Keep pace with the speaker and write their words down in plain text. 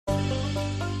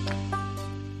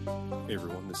Hey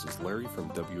everyone, this is Larry from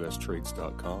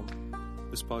WSTrades.com.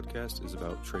 This podcast is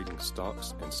about trading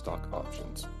stocks and stock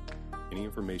options. Any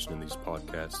information in these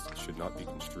podcasts should not be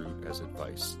construed as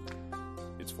advice.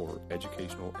 It's for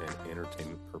educational and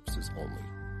entertainment purposes only.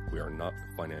 We are not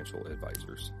financial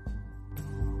advisors.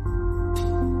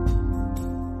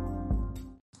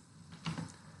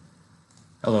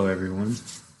 Hello everyone.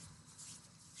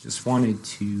 Just wanted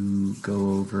to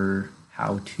go over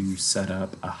how to set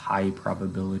up a high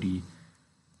probability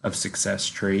of success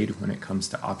trade when it comes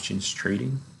to options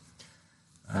trading.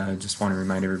 Just want to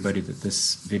remind everybody that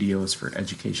this video is for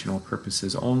educational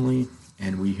purposes only,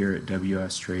 and we here at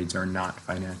WS Trades are not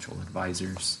financial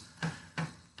advisors.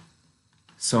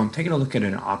 So I'm taking a look at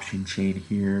an option chain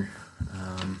here.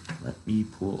 Let me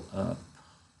pull up.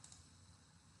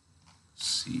 Let's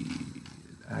see.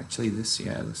 Actually, this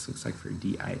looks like for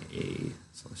DIA.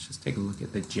 So let's just take a look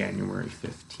at the January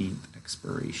 15th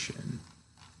expiration.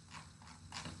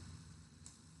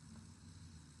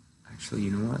 Actually,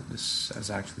 you know what? This is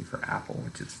actually for Apple,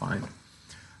 which is fine.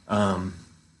 So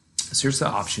here's the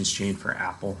options chain for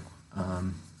Apple.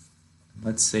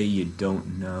 Let's say you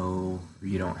don't know, or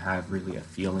you don't have really a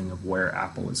feeling of where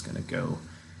Apple is going to go.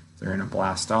 If they're going to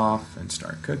blast off and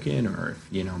start cooking, or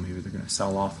if, maybe they're going to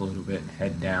sell off a little bit and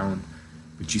head down,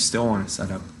 but you still want to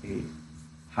set up a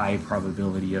high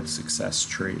probability of success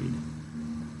trade.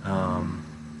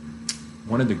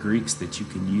 One of the Greeks that you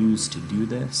can use to do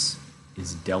this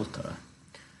is delta.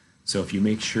 So if you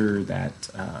make sure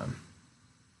that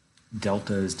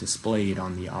delta is displayed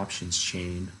on the options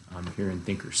chain here in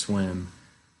Thinkorswim,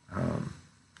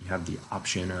 you have the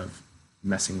option of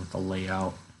messing with the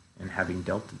layout and having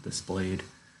delta displayed.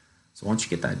 So once you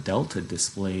get that delta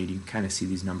displayed, you can kind of see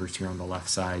these numbers here on the left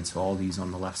side. So all these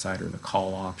on the left side are the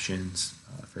call options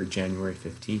for January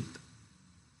 15th.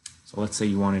 So let's say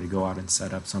you wanted to go out and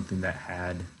set up something that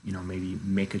had, maybe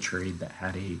make a trade that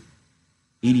had a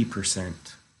 80%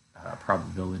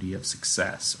 probability of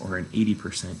success, or an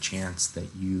 80% chance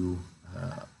that you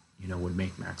would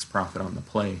make max profit on the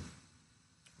play.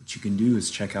 What you can do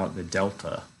is check out the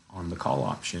delta on the call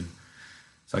option.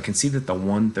 So I can see that the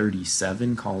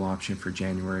 137 call option for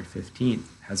January 15th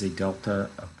has a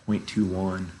delta of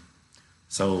 0.21.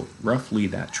 So roughly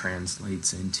that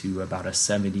translates into about a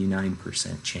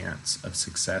 79% chance of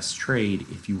success trade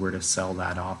if you were to sell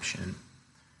that option.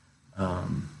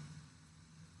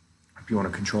 If you want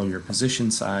to control your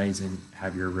position size and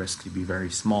have your risk to be very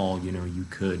small, you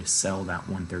could sell that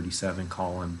 137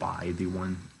 call and buy the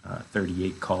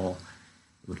 138 call.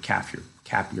 It would cap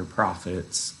your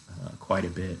profits quite a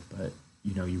bit, but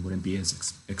you wouldn't be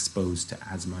as exposed to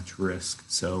as much risk.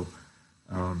 So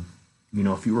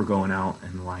if you were going out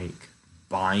and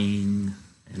buying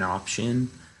an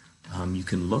option, you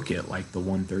can look at the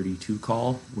 132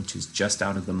 call, which is just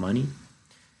out of the money.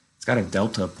 It's got a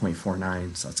delta of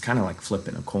 0.49, so it's kind of like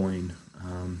flipping a coin.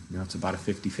 It's about a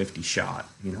 50-50 shot.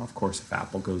 Of course, if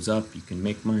Apple goes up, you can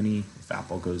make money. If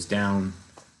Apple goes down,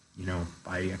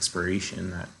 by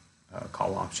expiration, that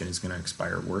call option is going to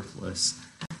expire worthless.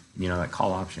 That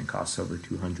call option costs over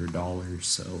 $200.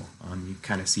 So you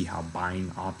kind of see how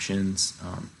buying options,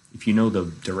 if you know the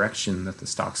direction that the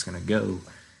stock's going to go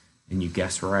and you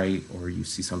guess right, or you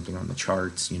see something on the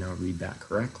charts, read that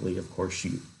correctly, of course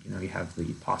you have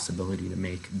the possibility to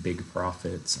make big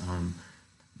profits.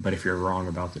 But if you're wrong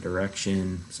about the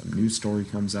direction, some news story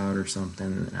comes out or something,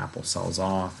 and Apple sells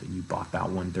off and you bought that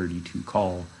 132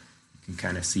 call, you can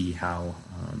kind of see how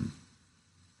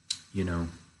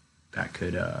that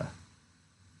could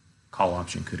call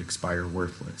option could expire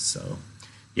worthless. So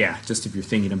yeah, just if you're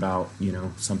thinking about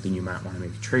something you might want to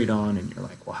make a trade on, and you're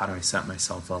like, well, how do I set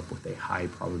myself up with a high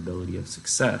probability of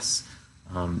success?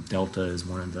 Delta is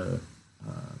one of the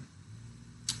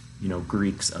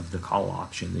Greeks of the call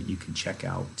option that you can check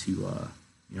out to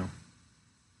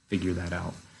figure that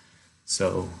out.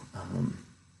 So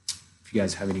if you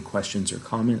guys have any questions or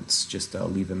comments, just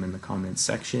leave them in the comments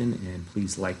section, and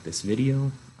please like this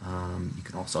video. You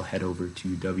can also head over to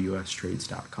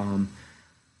WSTrades.com.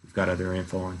 We've got other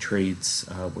info on trades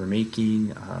we're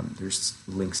making. There's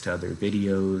links to other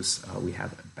videos. We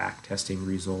have back testing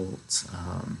results,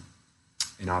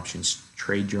 an options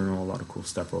trade journal, a lot of cool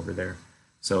stuff over there.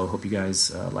 So hope you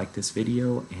guys like this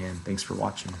video, and thanks for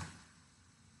watching.